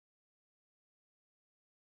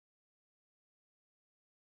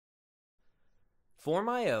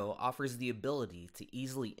Form.IO offers the ability to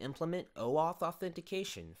easily implement OAuth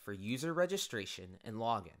authentication for user registration and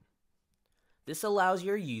login. This allows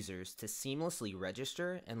your users to seamlessly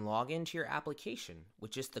register and log into your application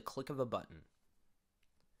with just the click of a button.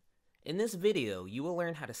 In this video, you will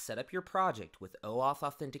learn how to set up your project with OAuth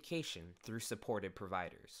authentication through supported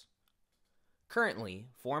providers. Currently,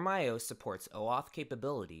 Form.IO supports OAuth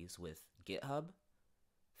capabilities with GitHub,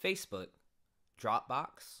 Facebook,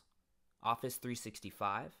 Dropbox, Office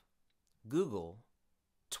 365, Google,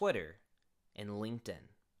 Twitter, and LinkedIn.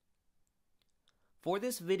 For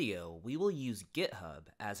this video, we will use GitHub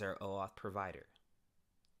as our OAuth provider.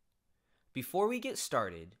 Before we get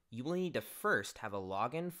started, you will need to first have a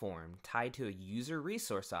login form tied to a user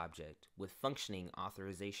resource object with functioning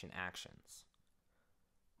authorization actions.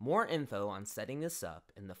 More info on setting this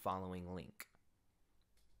up in the following link.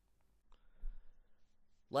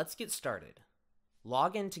 Let's get started.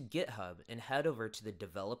 Log into GitHub and head over to the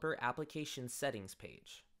Developer Application Settings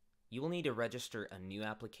page. You will need to register a new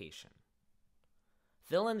application.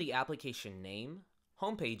 Fill in the application name,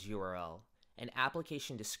 homepage URL, and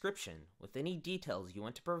application description with any details you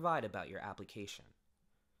want to provide about your application.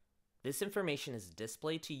 This information is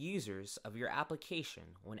displayed to users of your application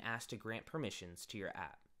when asked to grant permissions to your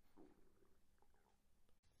app.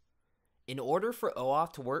 In order for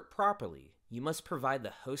OAuth to work properly, you must provide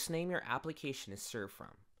the hostname your application is served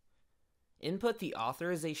from. Input the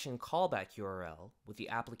authorization callback URL with the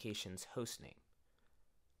application's hostname.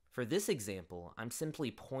 For this example, I'm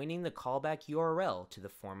simply pointing the callback URL to the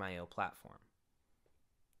Form.IO platform.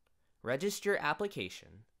 Register your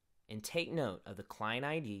application and take note of the client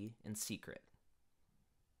ID and secret.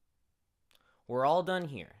 We're all done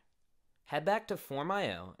here. Head back to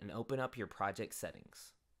Form.IO and open up your project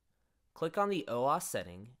settings. Click on the OAuth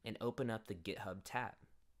setting and open up the GitHub tab.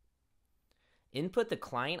 Input the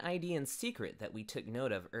client ID and secret that we took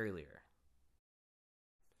note of earlier.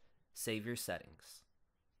 Save your settings.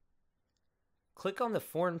 Click on the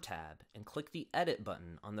Form tab and click the Edit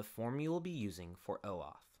button on the form you will be using for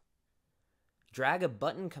OAuth. Drag a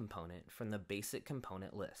button component from the basic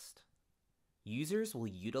component list. Users will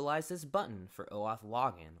utilize this button for OAuth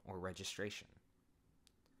login or registration.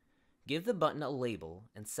 Give the button a label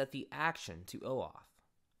and set the action to OAuth.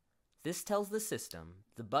 This tells the system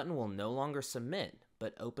the button will no longer submit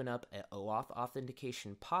but open up an OAuth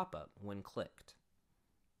authentication pop-up when clicked.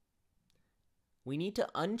 We need to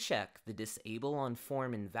uncheck the Disable on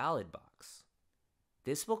Form Invalid box.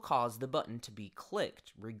 This will cause the button to be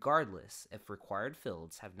clicked regardless if required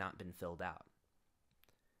fields have not been filled out.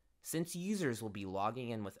 Since users will be logging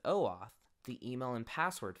in with OAuth, the email and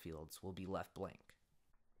password fields will be left blank.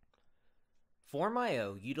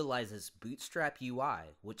 Form.IO utilizes Bootstrap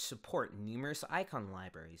UI, which support numerous icon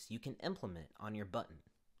libraries you can implement on your button.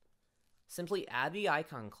 Simply add the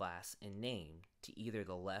icon class and name to either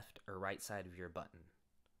the left or right side of your button.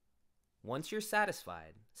 Once you're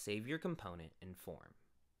satisfied, save your component in Form.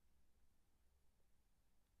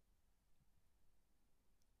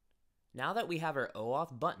 Now that we have our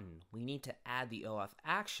OAuth button, we need to add the OAuth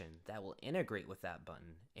action that will integrate with that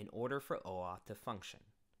button in order for OAuth to function.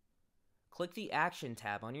 Click the Action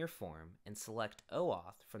tab on your form and select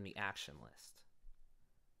OAuth from the action list.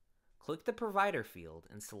 Click the Provider field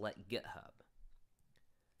and select GitHub.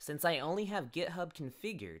 Since I only have GitHub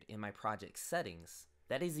configured in my project settings,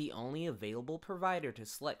 that is the only available provider to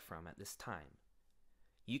select from at this time.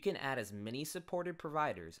 You can add as many supported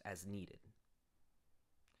providers as needed.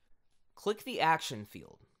 Click the Action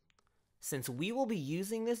field. Since we will be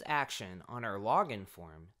using this action on our login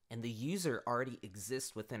form and the user already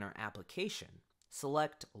exists within our application,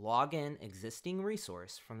 select Login Existing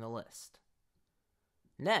Resource from the list.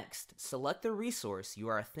 Next, select the resource you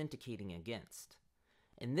are authenticating against.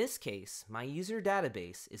 In this case, my user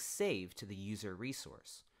database is saved to the user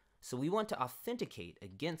resource, so we want to authenticate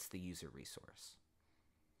against the user resource.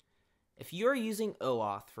 If you are using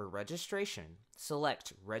OAuth for registration,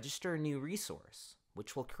 select Register New Resource,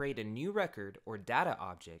 which will create a new record or data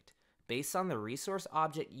object based on the resource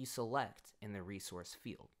object you select in the resource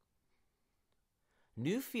field.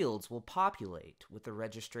 New fields will populate with the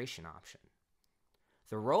registration option.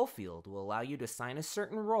 The role field will allow you to assign a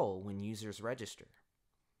certain role when users register.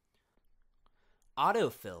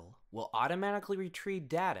 Autofill will automatically retrieve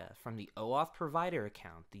data from the OAuth provider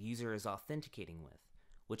account the user is authenticating with,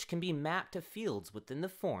 which can be mapped to fields within the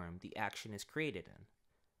form the action is created in.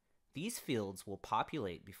 These fields will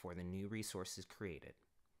populate before the new resource is created.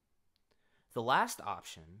 The last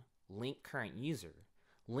option, Link Current User,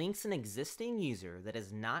 links an existing user that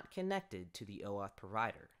is not connected to the OAuth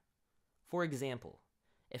provider. For example,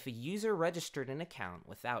 if a user registered an account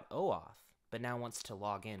without OAuth, but now wants to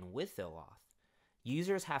log in with OAuth,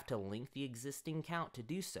 users have to link the existing account to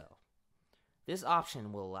do so. This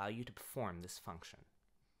option will allow you to perform this function.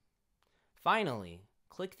 Finally,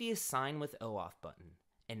 click the Assign with OAuth button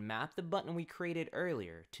and map the button we created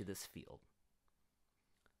earlier to this field.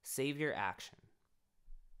 Save your action.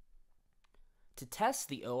 To test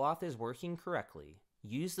the OAuth is working correctly,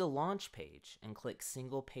 use the Launch page and click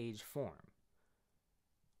Single Page Form.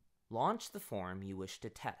 Launch the form you wish to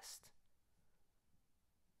test.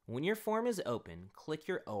 When your form is open, click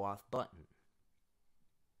your OAuth button.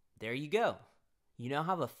 There you go. You now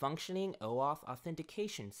have a functioning OAuth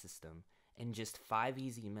authentication system in just 5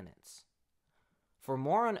 easy minutes. For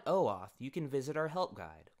more on OAuth, you can visit our help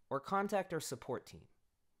guide or contact our support team.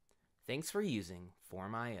 Thanks for using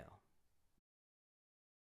Form.IO.